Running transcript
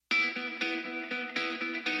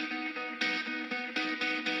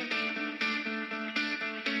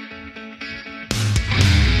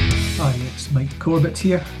It's Mike Corbett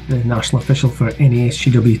here, the national official for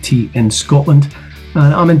NASUWT in Scotland,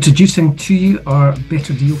 and I'm introducing to you our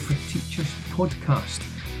Better Deal for Teachers podcast.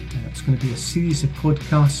 It's going to be a series of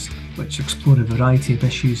podcasts which explore a variety of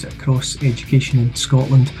issues across education in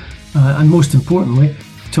Scotland, and most importantly,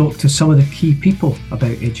 talk to some of the key people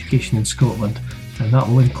about education in Scotland, and that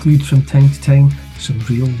will include from time to time some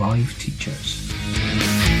real live teachers.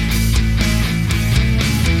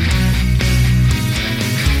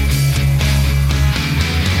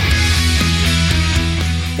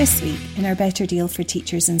 This week, in our Better Deal for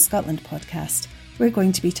Teachers in Scotland podcast, we're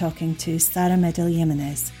going to be talking to Sara Medel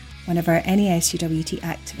Jiménez, one of our NASUWT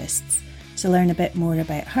activists, to learn a bit more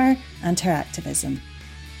about her and her activism.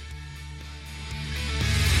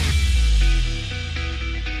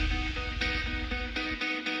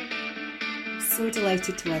 So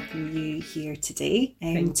delighted to welcome you here today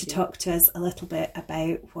to talk to us a little bit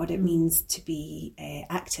about what it means to be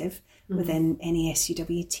active within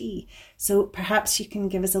NASUWT. So perhaps you can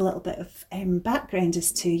give us a little bit of background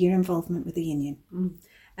as to your involvement with the union.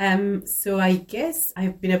 So I guess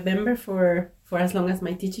I've been a member for as long as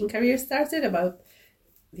my teaching career started.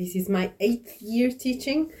 This is my 8th year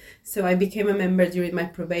teaching. So I became a member during my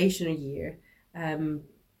probation year.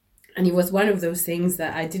 And it was one of those things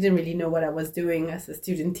that I didn't really know what I was doing as a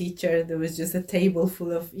student teacher. There was just a table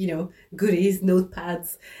full of, goodies,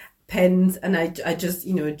 notepads, pens, and I just,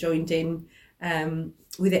 joined in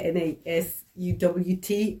with the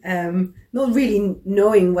NASUWT, not really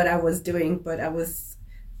knowing what I was doing, but I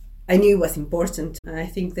knew it was important. And I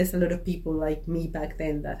think there's a lot of people like me back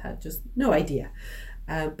then that had just no idea.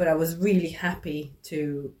 But I was really happy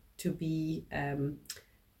to be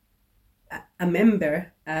a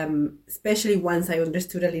member, especially once I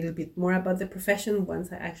understood a little bit more about the profession, once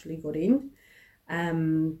I actually got in.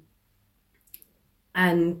 And,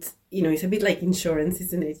 it's a bit like insurance,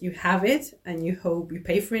 isn't it? You have it and you hope you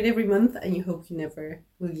pay for it every month and you hope you never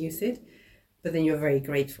will use it. But then you're very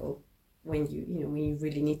grateful when when you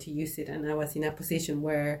really need to use it. And I was in a position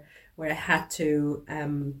where I had to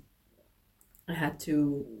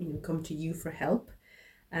come to you for help.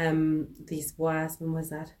 This was, when was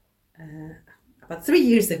that? About 3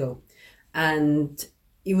 years ago, and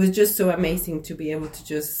it was just so amazing to be able to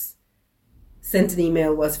just send an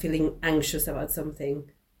email, was feeling anxious about something,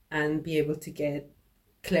 and be able to get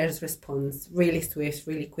Claire's response really swift,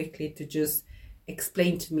 really quickly, to just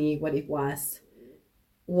explain to me what it was,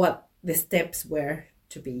 what the steps were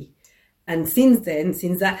to be. And since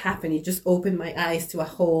that happened, it just opened my eyes to a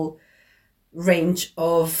whole range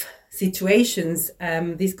of situations.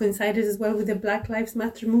 This coincided as well with the Black Lives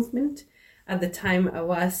Matter movement. At the time, I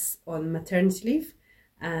was on maternity leave,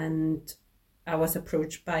 and I was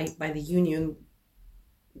approached by the union,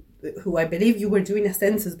 who I believe you were doing a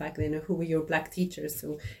census back then of who were your Black teachers.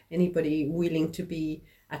 So anybody willing to be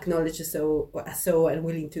acknowledged as so and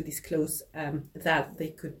willing to disclose that they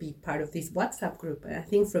could be part of this WhatsApp group. And I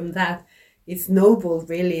think from that, it's noble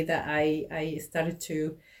really that I started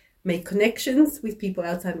to make connections with people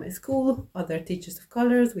outside my school, other teachers of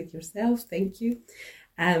colours, with yourself, thank you.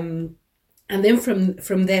 And then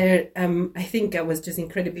from there, I think I was just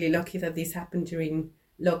incredibly lucky that this happened during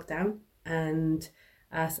lockdown. And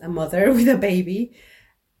as a mother with a baby,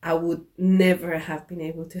 I would never have been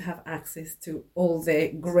able to have access to all the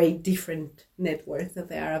great different networks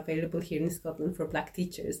that are available here in Scotland for Black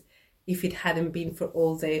teachers if it hadn't been for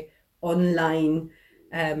all the online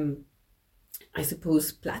I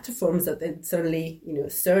suppose platforms that then suddenly,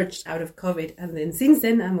 surged out of COVID. And then since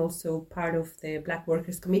then, I'm also part of the Black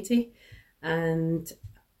Workers Committee, and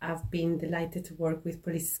I've been delighted to work with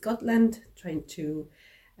Police Scotland, trying to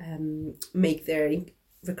make their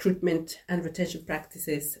recruitment and retention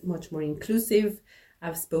practices much more inclusive.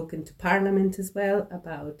 I've spoken to Parliament as well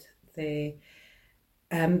about the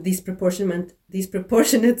disproportionate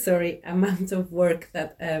amount of work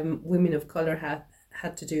that women of colour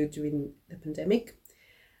had to do during the pandemic.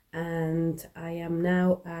 And I am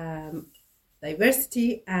now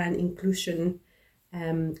diversity and inclusion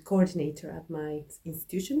coordinator at my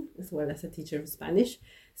institution, as well as a teacher of Spanish.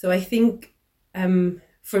 So I think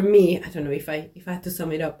for me, I don't know if I had to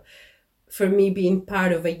sum it up, for me being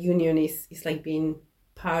part of a union is like being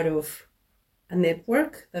part of a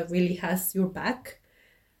network that really has your back,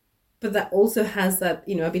 but that also has that,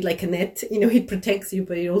 a bit like a net, it protects you,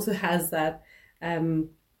 but it also has that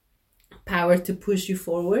power to push you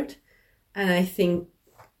forward. And I think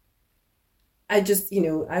I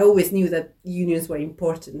always knew that unions were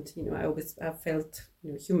important. I felt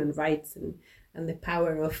human rights and the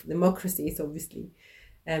power of democracy is obviously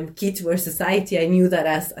key to our society. I knew that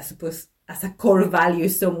as a core value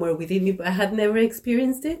somewhere within me, but I had never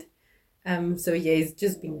experienced it. So yeah, it's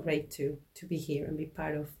just been great to be here and be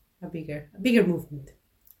part of a bigger movement.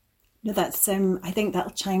 No, that's I think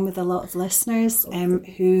that'll chime with a lot of listeners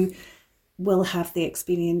who will have the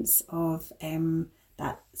experience of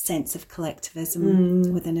that sense of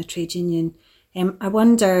collectivism within a trade union. I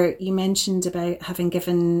wonder, you mentioned about having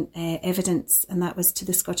given evidence, and that was to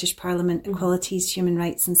the Scottish Parliament Equalities, Human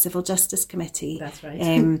Rights and Civil Justice Committee. That's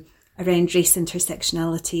right. Around race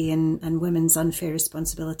intersectionality and women's unfair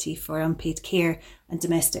responsibility for unpaid care and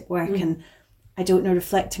domestic work. And I don't know,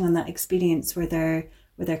 reflecting on that experience, were there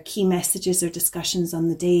key messages or discussions on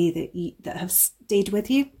the day that have stayed with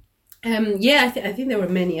you? Yeah, I think there were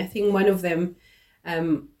many. I think one of them,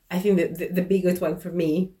 I think that the biggest one for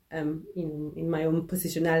me, in my own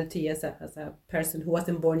positionality as a person who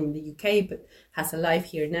wasn't born in the UK but has a life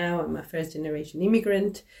here now. I'm a first generation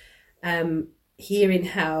immigrant. Hearing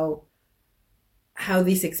how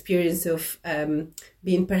this experience of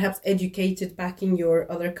being perhaps educated back in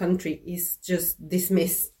your other country is just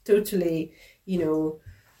dismissed totally,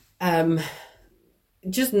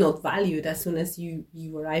 just not valued as soon as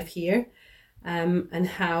you arrive here, and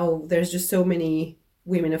how there's just so many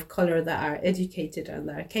women of color that are educated and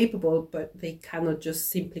that are capable, but they cannot just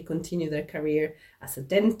simply continue their career as a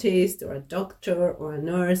dentist or a doctor or a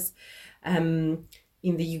nurse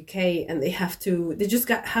in the UK, and they have to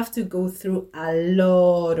go through a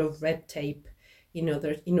lot of red tape in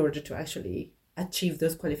order to actually achieve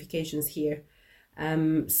those qualifications here.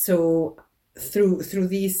 So through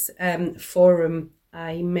this forum,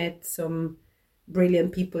 I met some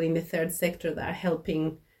brilliant people in the third sector that are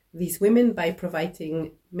helping these women by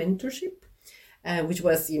providing mentorship, which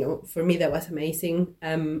was, for me, that was amazing.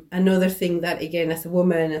 Another thing that, again, as a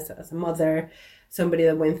woman, as a mother, somebody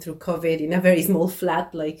that went through COVID in a very small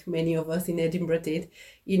flat, like many of us in Edinburgh did,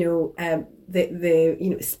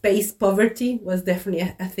 the space poverty was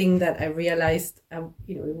definitely a thing that I realized,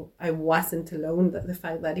 I wasn't alone. That the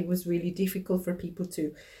fact that it was really difficult for people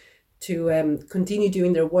to continue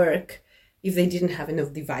doing their work if they didn't have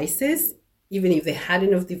enough devices. Even if they had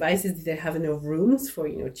enough devices, did they have enough rooms for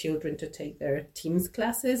children to take their Teams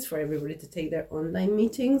classes, for everybody to take their online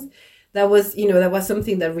meetings? That was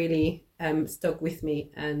something that really stuck with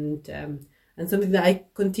me, and something that I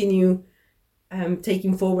continue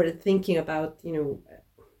taking forward and thinking about.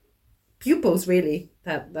 Pupils really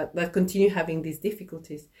that continue having these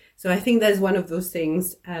difficulties. So I think that's one of those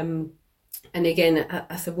things. And again,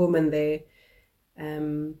 as a woman, the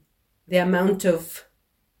amount of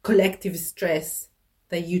collective stress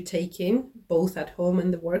that you take in, both at home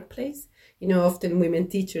and the workplace. Often women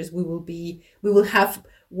teachers, we will have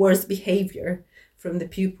worse behaviour from the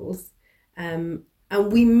pupils, and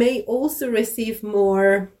we may also receive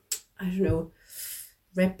more,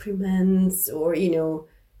 reprimands or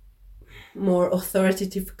more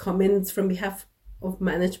authoritative comments from behalf of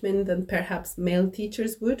management than perhaps male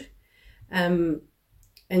teachers would. And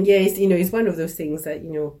yes, it's one of those things that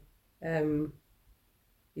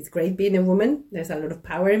it's great being a woman. There's a lot of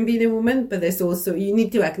power in being a woman, but there's also, you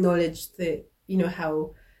need to acknowledge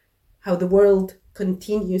how the world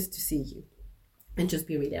continues to see you, and just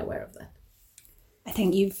be really aware of that. I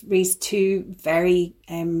think you've raised two very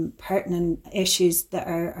pertinent issues that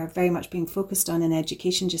are very much being focused on in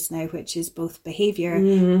education just now, which is both behaviour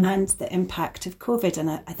and the impact of COVID. And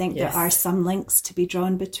I think there are some links to be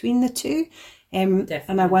drawn between the two. And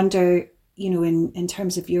I wonder, in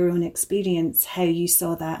terms of your own experience, how you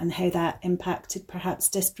saw that and how that impacted perhaps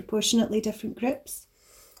disproportionately different groups.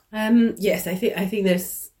 Yes, I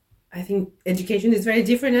think education is very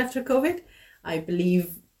different after COVID. I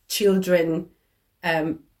believe children,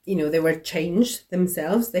 they were changed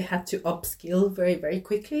themselves. They had to upskill very, very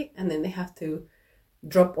quickly, and then they have to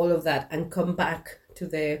drop all of that and come back to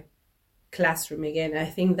the classroom again. I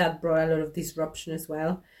think that brought a lot of disruption as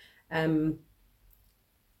well.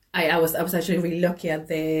 I was actually really lucky at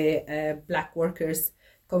the Black Workers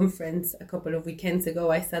Conference a couple of weekends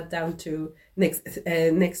ago. I sat down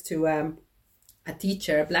next to a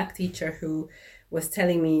Black teacher, who was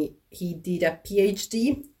telling me he did a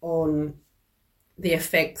PhD on the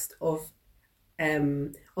effects of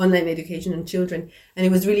online education on children. And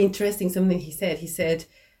it was really interesting, something he said. He said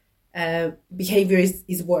behavior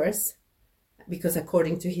is worse because,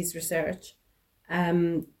 according to his research,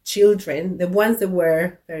 children, the ones that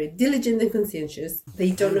were very diligent and conscientious,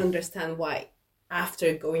 they don't understand why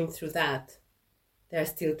after going through that they're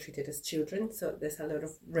still treated as children. So there's a lot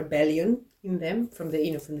of rebellion in them from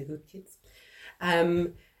the good kids.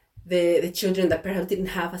 The children that perhaps didn't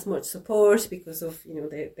have as much support because of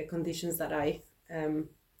the conditions that I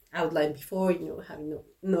outlined before, having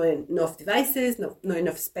no enough devices, no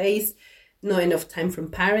enough space, not enough time from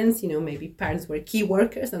parents. Maybe parents were key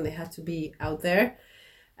workers and they had to be out there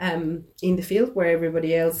in the field, where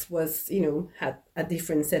everybody else was, had a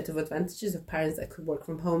different set of advantages of parents that could work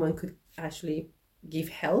from home and could actually give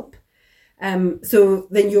help. So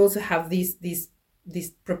then you also have this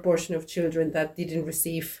proportion of children that didn't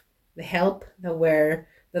receive the help,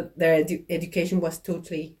 that their education was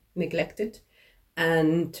totally neglected,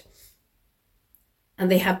 and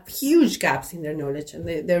they have huge gaps in their knowledge, and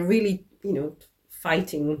they're really,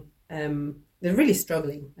 fighting. They're really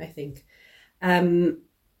struggling, I think.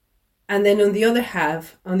 And then on the other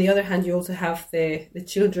hand, you also have the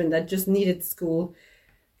children that just needed school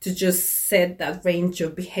to just set that range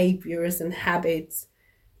of behaviors and habits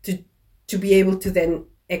to be able to then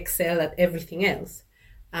excel at everything else.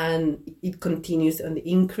 And it continues on the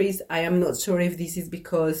increase. I am not sure if this is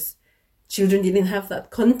because children didn't have that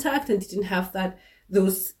contact and didn't have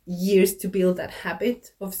those years to build that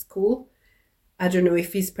habit of school. I don't know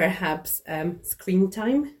if it's perhaps screen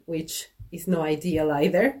time, which is not ideal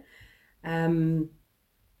either. I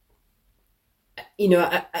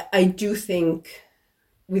do think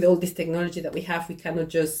with all this technology that we have, we cannot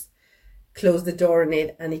just close the door on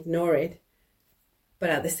it and ignore it. But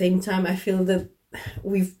at the same time, I feel that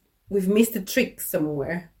we've missed a trick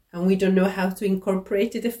somewhere, and we don't know how to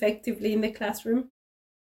incorporate it effectively in the classroom.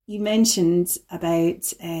 You mentioned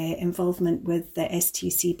about involvement with the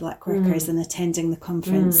STUC Black workers and attending the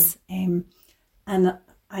conference. And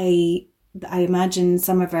I imagine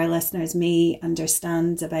some of our listeners may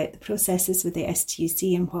understand about the processes with the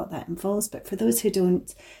STUC and what that involves. But for those who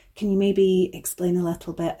don't, can you maybe explain a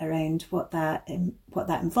little bit around what that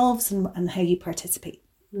involves and how you participate?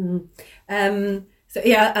 So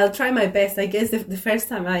yeah, I'll try my best. I guess the first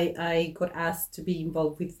time I got asked to be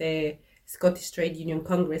involved with the Scottish Trade Union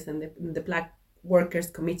Congress and the Black Workers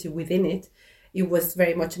Committee within it, it was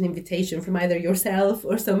very much an invitation from either yourself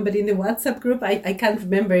or somebody in the WhatsApp group. I can't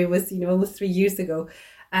remember. It was, almost 3 years ago.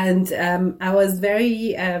 And I was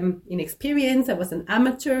very inexperienced. I was an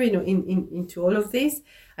amateur, into all of this.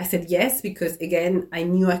 I said yes, because again, I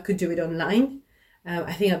knew I could do it online.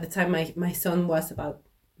 I think at the time my son was about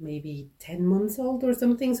maybe 10 months old or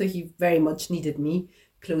something. So he very much needed me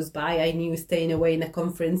close by. I knew staying away in a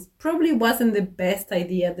conference probably wasn't the best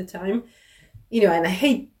idea at the time. And I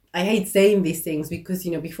hate saying these things because,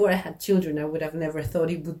 before I had children, I would have never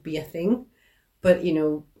thought it would be a thing. But,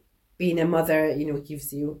 being a mother,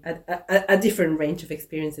 gives you a different range of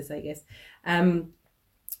experiences, I guess.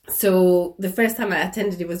 So the first time I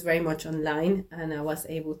attended, it was very much online, and I was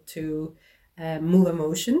able to move a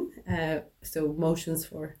motion. So motions,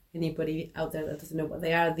 for anybody out there that doesn't know what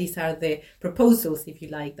they are, these are the proposals, if you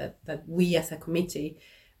like, that we as a committee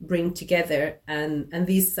bring together. And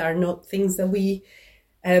these are not things that we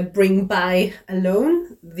bring by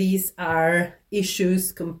alone. These are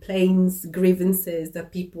issues, complaints, grievances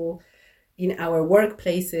that people in our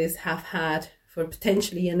workplaces have had for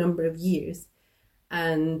potentially a number of years.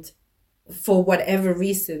 And for whatever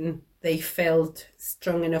reason, they felt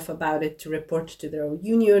strong enough about it to report to their own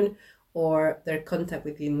union or their contact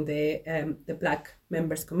within the Black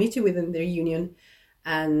Members Committee within their union.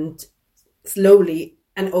 And slowly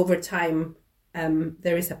and over time,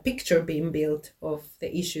 there is a picture being built of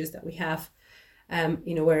the issues that we have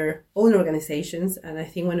in our own organizations. And I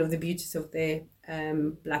think one of the beauties of the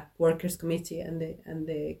Black Workers Committee and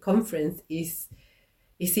the conference is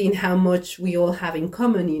seeing how much we all have in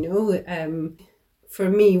common. For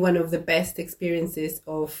me, one of the best experiences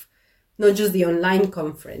of not just the online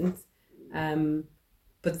conference,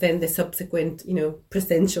 but then the subsequent,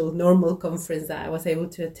 presential normal conference that I was able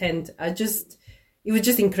to attend, it was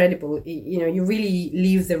just incredible. You really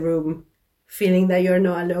leave the room feeling that you're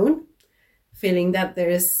not alone, feeling that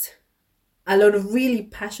there's a lot of really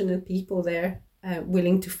passionate people there,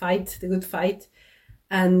 willing to fight the good fight,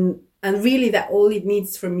 and really that all it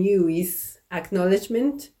needs from you is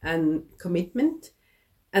acknowledgement and commitment.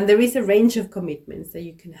 And there is a range of commitments that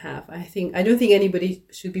you can have. I don't think anybody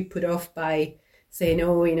should be put off by saying,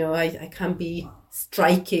 I can't be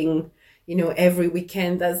striking, every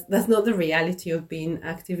weekend. That's not the reality of being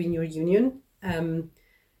active in your union. And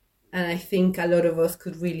I think a lot of us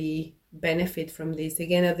could really benefit from this.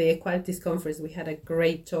 Again, at the Equalities Conference, we had a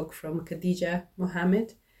great talk from Khadija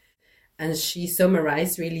Mohammed, and she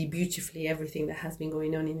summarized really beautifully everything that has been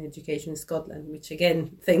going on in education in Scotland, which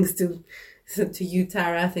again, thanks to you,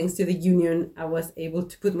 Tara, thanks to the union, I was able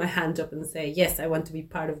to put my hand up and say, yes, I want to be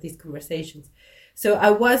part of these conversations. So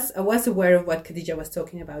I was aware of what Khadija was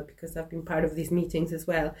talking about because I've been part of these meetings as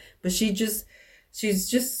well. But she's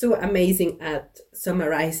just so amazing at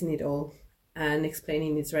summarizing it all and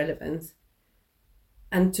explaining its relevance.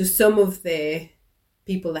 And to some of the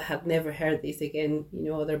people that had never heard this, again,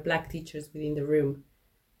 other Black teachers within the room,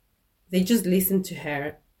 they just listened to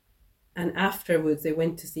her. And afterwards they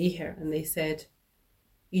went to see her and they said,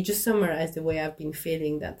 you just summarized the way I've been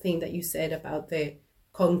feeling, that thing that you said about the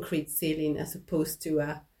concrete ceiling as opposed to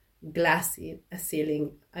a glass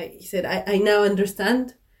ceiling. He said, I now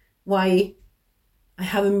understand why I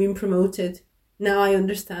haven't been promoted. Now I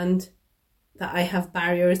understand that I have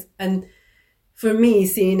barriers. And for me,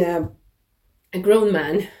 seeing a grown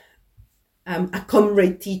man, a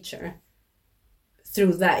comrade teacher,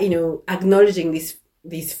 through that, acknowledging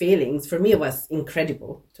these feelings, for me it was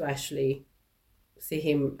incredible to actually see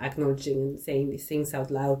him acknowledging and saying these things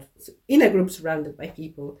out loud in a group surrounded by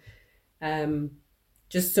people.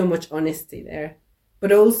 Just so much honesty there.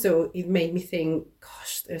 But also it made me think,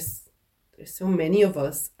 gosh, there's so many of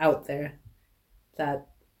us out there that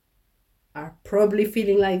are probably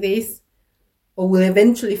feeling like this or will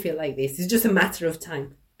eventually feel like this. It's just a matter of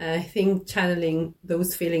time. I think channeling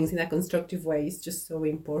those feelings in a constructive way is just so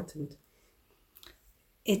important.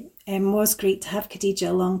 It was great to have Khadija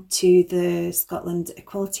along to the Scotland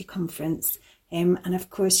Equality Conference. And of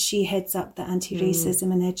course, she heads up the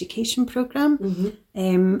Anti-Racism in Education programme.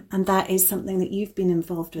 And that is something that you've been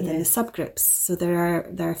involved with in the subgroups. So there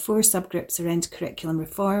are 4 subgroups around curriculum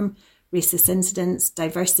reform, racist incidents,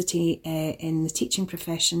 diversity in the teaching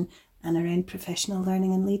profession, and around professional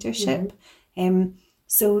learning and leadership.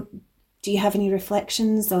 So do you have any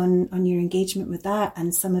reflections on your engagement with that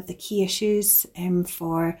and some of the key issues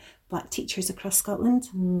for Black teachers across Scotland?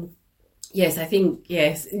 Yes, I think,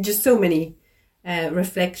 just so many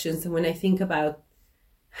reflections. And when I think about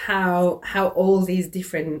how all these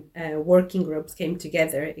different working groups came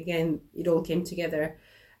together, again, it all came together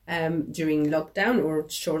during lockdown or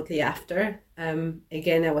shortly after.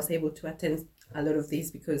 Again, I was able to attend a lot of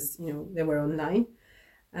these because, they were online.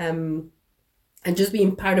 And just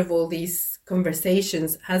being part of all these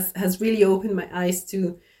conversations has really opened my eyes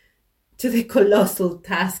to the colossal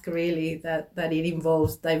task, really, that it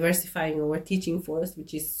involves diversifying our teaching force,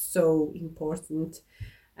 which is so important.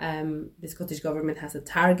 The Scottish Government has a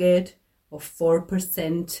target of 4%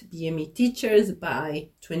 BME teachers by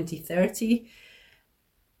 2030.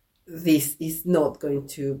 This is not going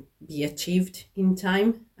to be achieved in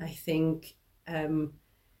time. I think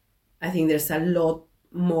there's a lot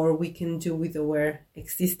more we can do with our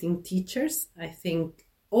existing teachers. I think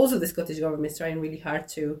also the Scottish Government is trying really hard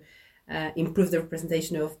to improve the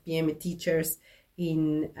representation of BME teachers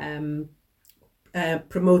in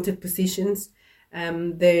promoted positions.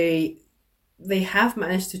 They have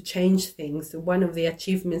managed to change things. So one of the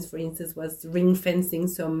achievements, for instance, was ring fencing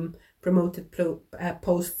some promoted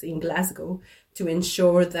posts in Glasgow to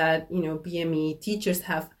ensure that BME teachers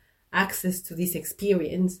have access to this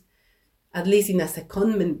experience, at least in a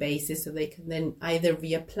secondment basis, so they can then either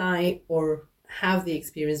reapply or have the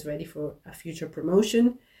experience ready for a future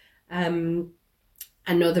promotion.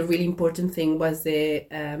 Another really important thing was the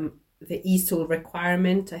ESOL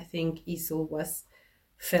requirement. I think ESOL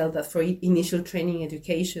felt that for initial training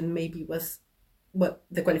education maybe was what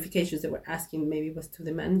the qualifications they were asking maybe was too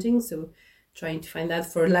demanding. So trying to find that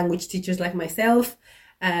for language teachers like myself,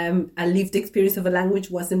 a lived experience of a language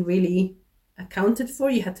wasn't really accounted for.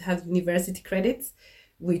 You had to have university credits,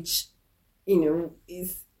 which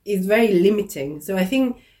is very limiting. So I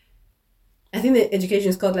think that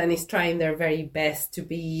Education Scotland is trying their very best to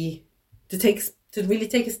really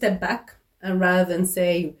take a step back, and rather than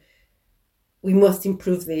say we must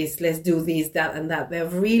improve this, let's do this, that and that,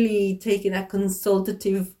 they've really taken a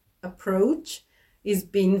consultative approach. It's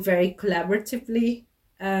been very collaboratively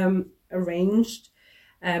arranged.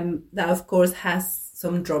 That of course has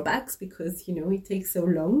some drawbacks because it takes so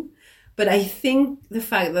long, but I think the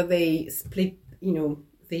fact that they split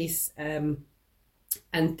this and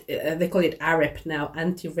they call it AREP now,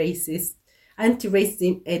 anti-racism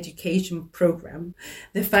education program,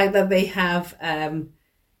 the fact that they have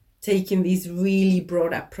taken this really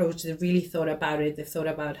broad approach, they really thought about it, they thought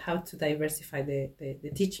about how to diversify the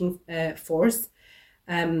teaching force,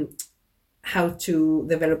 how to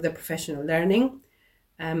develop the professional learning,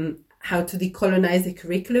 how to decolonize the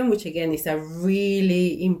curriculum, which again is a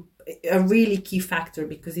really key factor,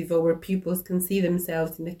 because if our pupils can see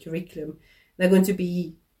themselves in the curriculum, they're going to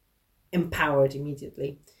be empowered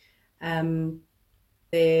immediately.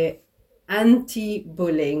 The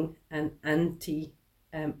anti-bullying and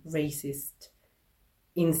anti-racist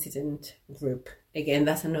incident group, again,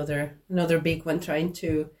 that's another big one, trying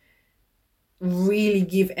to really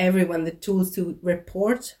give everyone the tools to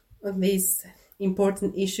report on these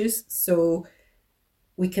important issues so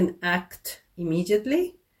we can act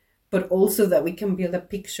immediately, but also that we can build a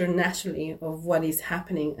picture nationally of what is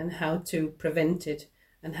happening and how to prevent it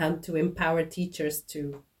and how to empower teachers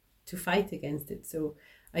to fight against it. So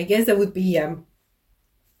I guess that would be a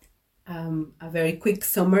very quick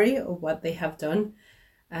summary of what they have done.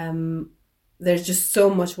 There's just so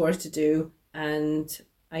much work to do, and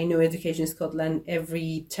I know Education Scotland,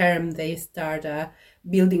 every term they start a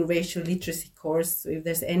building racial literacy course. So if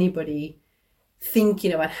there's anybody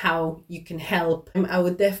thinking about how you can help, I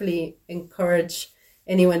would definitely encourage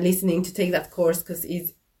anyone listening to take that course, because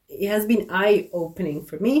it has been eye-opening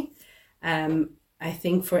for me. I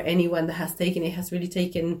think for anyone that has taken it, has really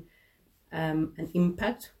taken an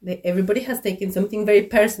impact. Everybody has taken something very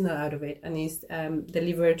personal out of it, and is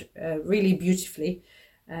delivered really beautifully.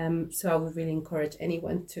 So I would really encourage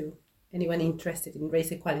anyone interested in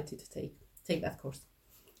race equality to take that course.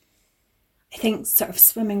 I think sort of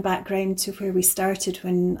swimming back round to where we started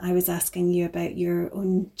when I was asking you about your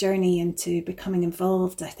own journey into becoming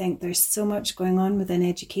involved, I think there's so much going on within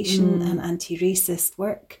education and anti-racist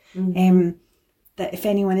work, that if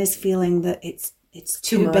anyone is feeling that it's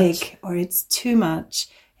too big or it's too much,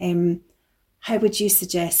 how would you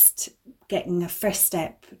suggest getting a first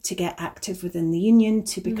step to get active within the union,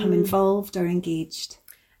 to become involved or engaged?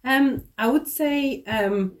 I would say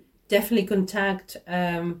definitely contact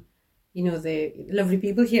the lovely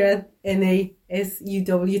people here at NASUWT.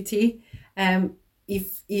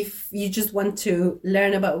 If you just want to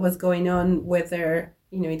learn about what's going on, whether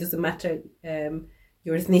it doesn't matter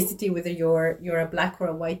your ethnicity, whether you're a black or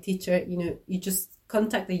a white teacher, you just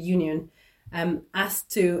contact the union. Ask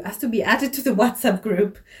to be added to the WhatsApp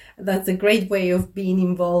group. That's a great way of being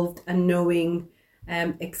involved and knowing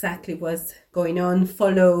exactly what's going on.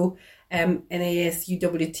 Follow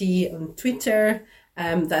NASUWT on Twitter.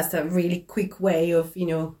 That's a really quick way of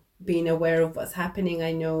being aware of what's happening.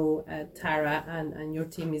 I know Tara and your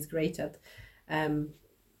team is great at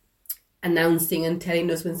announcing and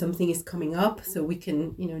telling us when something is coming up, so we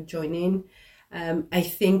can join in. I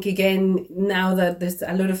think again, now that there's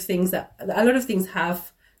a lot of things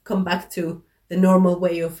have come back to the normal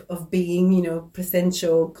way of being,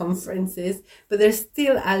 presential conferences, but there's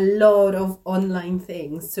still a lot of online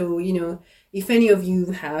things. So, if any of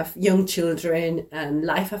you have young children and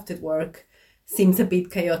life after work seems a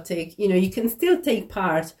bit chaotic, you can still take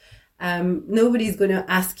part. Nobody's going to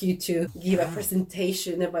ask you to give a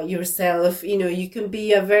presentation about yourself. You can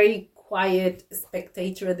be a very quiet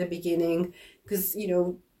spectator at the beginning, because,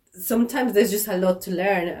 sometimes there's just a lot to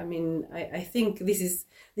learn. I mean, I think this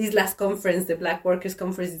last conference, the Black Workers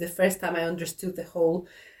Conference, is the first time I understood the whole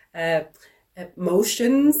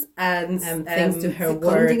motions and thanks to her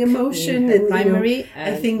work emotion and primary.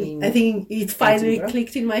 I think it finally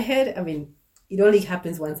clicked in my head. I mean, it only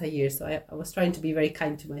happens once a year, so I was trying to be very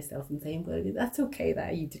kind to myself and saying, well, that's okay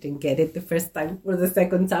that you didn't get it the first time or the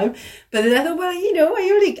second time. But then I thought, well,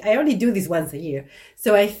 I only do this once a year.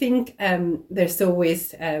 So I think there's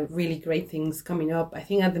always really great things coming up. I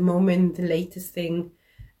think at the moment, the latest thing,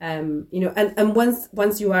 and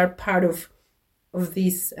once you are part of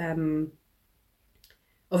this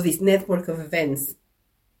network of events,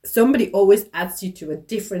 somebody always adds you to a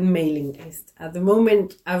different mailing list. At the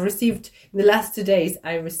moment, in the last 2 days,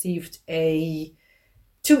 I received 2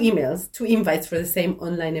 invites for the same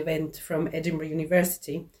online event from Edinburgh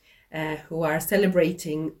University, who are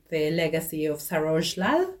celebrating the legacy of Saroj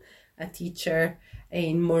Lal, a teacher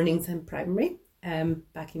in mornings and primary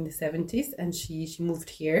back in the 70s. And she moved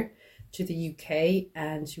here to the UK,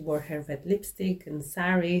 and she wore her red lipstick and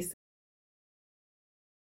saris.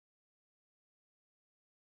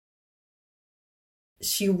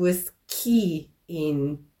 She was key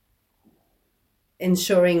in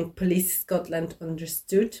ensuring Police Scotland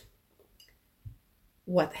understood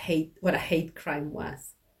what a hate crime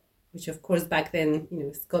was, which of course back then,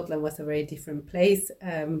 Scotland was a very different place.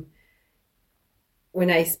 When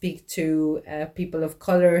I speak to people of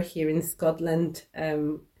colour here in Scotland,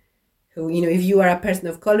 who, if you are a person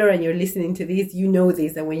of colour and you're listening to this,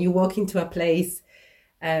 this, and when you walk into a place,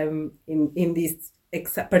 in this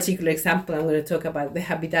particular example, I'm going to talk about the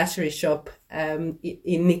haberdashery shop in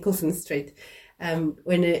Nicholson Street,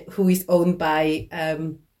 who is owned by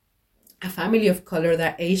a family of colour.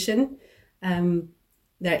 They're Asian,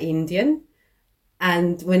 they're Indian.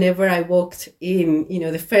 And whenever I walked in,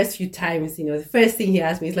 the first few times, the first thing he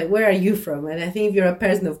asked me is like, where are you from? And I think if you're a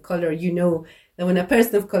person of colour, that when a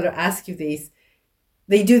person of colour asks you this,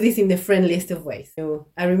 they do this in the friendliest of ways.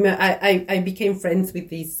 I remember I became friends with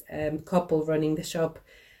this couple running the shop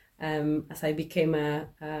as I became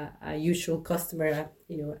a usual customer,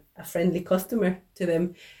 a friendly customer to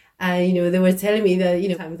them. And, they were telling me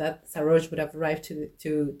that, time that Sarosh would have arrived to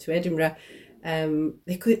Edinburgh,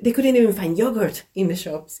 they couldn't even find yogurt in the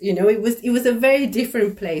shops. It was a very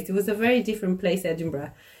different place. It was a very different place,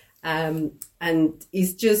 Edinburgh. And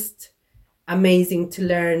it's just amazing to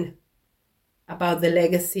learn about the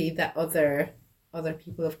legacy that other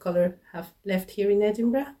people of colour have left here in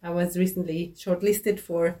Edinburgh. I was recently shortlisted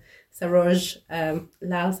for Saroj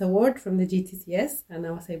Lal's award from the GTCS, and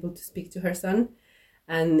I was able to speak to her son.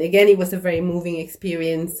 And again, it was a very moving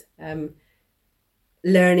experience,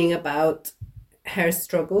 learning about her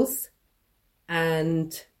struggles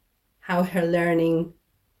and how her learning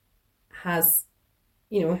has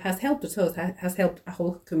helped us all, has helped a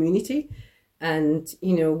whole community. And,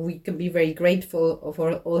 we can be very grateful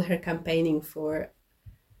for all her campaigning for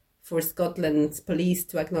Scotland's police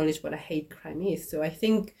to acknowledge what a hate crime is. So I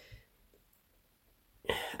think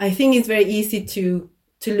it's very easy to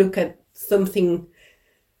look at something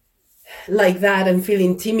like that and feel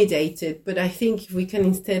intimidated. But I think if we can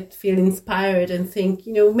instead feel inspired and think,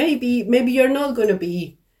 maybe you're not going to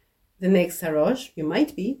be the next Saroj, you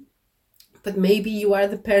might be, but maybe you are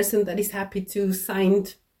the person that is happy to sign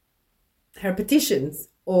her petitions,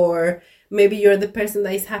 or maybe you're the person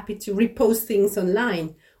that is happy to repost things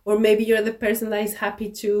online, or maybe you're the person that is happy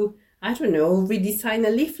to, I don't know, redesign a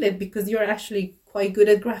leaflet because you're actually quite good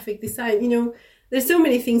at graphic design. There's so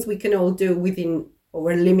many things we can all do within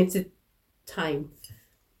our limited time.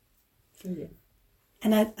 Yeah.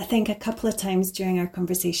 And I think a couple of times during our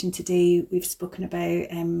conversation today, we've spoken about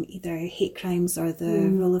either hate crimes or the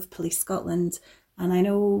role of Police Scotland. And I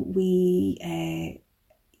know we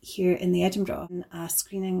here in the Edinburgh, a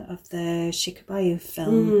screening of the Shekubayu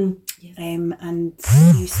film, yes. And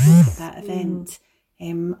you spoke at that event.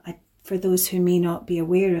 For those who may not be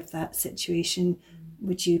aware of that situation,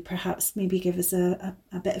 would you perhaps maybe give us a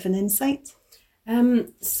bit of an insight? I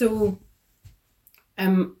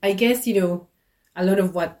guess, a lot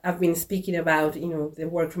of what I've been speaking about, the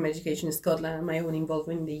work from Education in Scotland and my own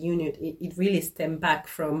involvement in the unit, it really stemmed back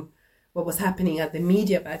from what was happening at the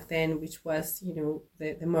media back then, which was,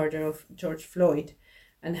 the murder of George Floyd,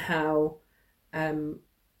 and how,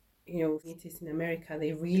 communities in America,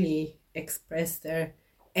 they really expressed their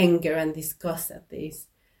anger and disgust at this.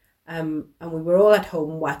 And we were all at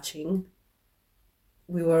home watching.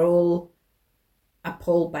 We were all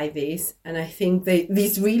appalled by this. And I think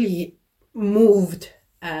this really moved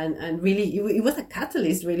and really, it was a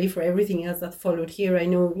catalyst really for everything else that followed here. I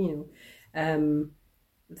know,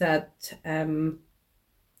 that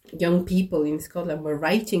young people in Scotland were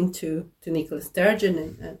writing to Nicola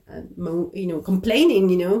Sturgeon and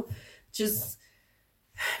complaining, just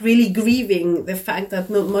really grieving the fact that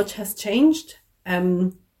not much has changed.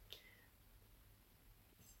 And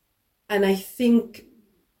I think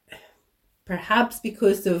perhaps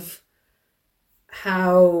because of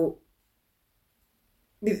how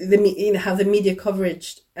the media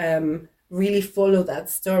coverage really followed that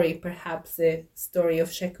story, perhaps the story of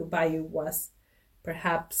Shekubayu was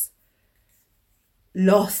perhaps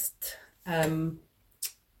lost, or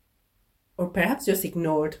perhaps just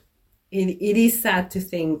ignored. It is sad to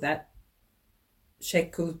think that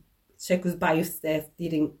Sheku's Bayu's death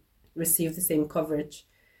didn't receive the same coverage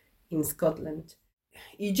in Scotland.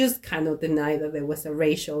 You just cannot deny that there was a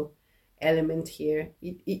racial element here.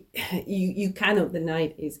 You cannot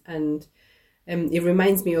deny it, and it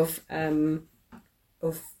reminds me of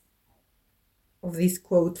this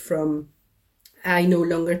quote from I No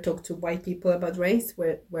Longer Talk to White People About Race,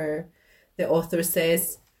 where the author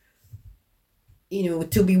says,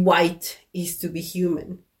 to be white is to be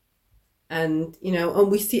human. And and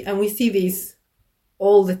we see this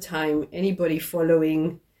all the time. Anybody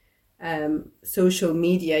following social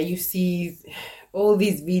media, you see all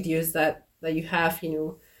these videos that you have,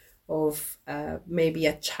 of maybe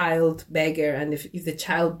a child beggar, and if the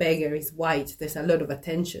child beggar is white, there's a lot of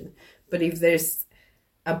attention. But if there's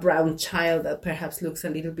a brown child that perhaps looks a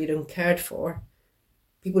little bit uncared for,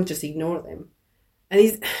 people just ignore them.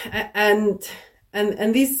 And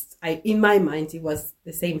this, in my mind, it was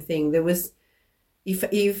the same thing. There was,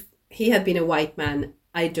 if he had been a white man,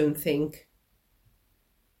 I don't think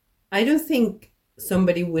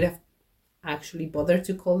somebody would have actually bothered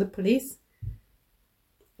to call the police.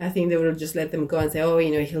 I think they would have just let them go and say, oh,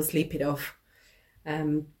 he'll sleep it off.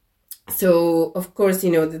 So, of course,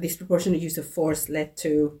 the disproportionate use of force led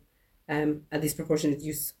to a disproportionate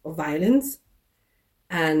use of violence.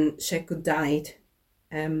 And Sheku died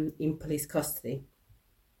in police custody.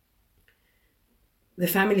 The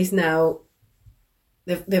families now,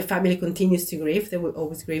 the family continues to grieve. They will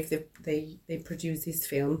always grieve. They produce this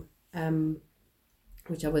film,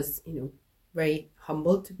 which I was, very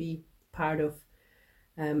humbled to be part of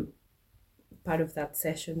that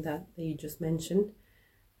session that you just mentioned.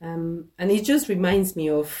 And it just reminds me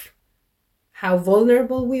of how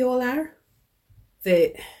vulnerable we all are.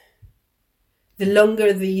 The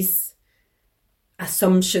longer these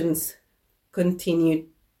assumptions continue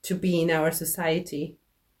to be in our society,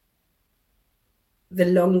 the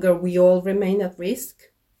longer we all remain at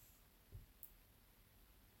risk,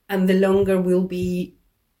 and the longer we'll be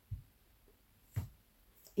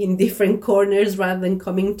in different corners rather than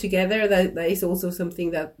coming together. That is also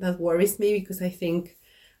something that worries me, because I think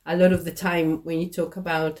a lot of the time when you talk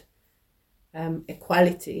about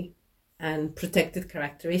equality and protected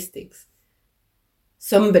characteristics,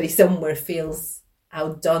 somebody somewhere feels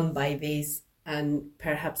outdone by this, and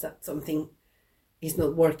perhaps that something is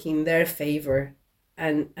not working in their favor.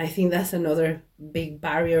 And I think that's another big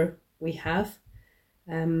barrier we have.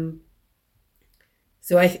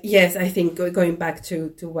 So I think going back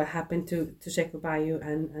to what happened to Sheku Bayu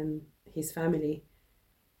and his family,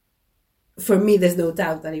 for me, there's no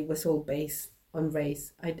doubt that it was all based on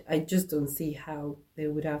race. I just don't see how they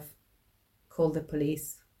would have called the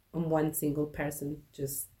police on one single person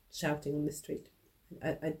just shouting on the street.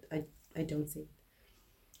 I don't see it.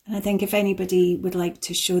 And I think if anybody would like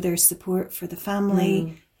to show their support for the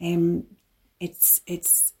family,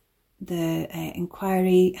 it's the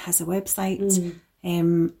inquiry has a website,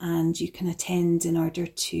 and you can attend in order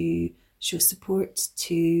to show support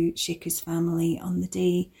to Sheku's family on the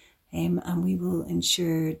day. And we will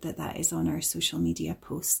ensure that is on our social media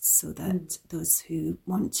posts, so that those who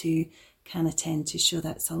want to can attend to show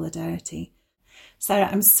that solidarity. Sara,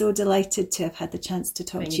 I'm so delighted to have had the chance to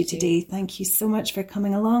talk to you today. Thank you so much for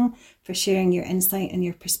coming along, for sharing your insight and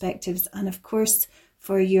your perspectives, and of course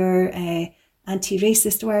for your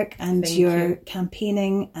anti-racist work and your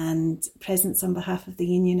campaigning and presence on behalf of the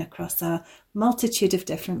union across a multitude of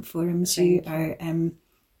different forums.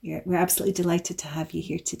 We're absolutely delighted to have you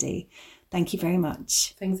here today. Thank you very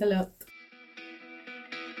much. Thanks a lot.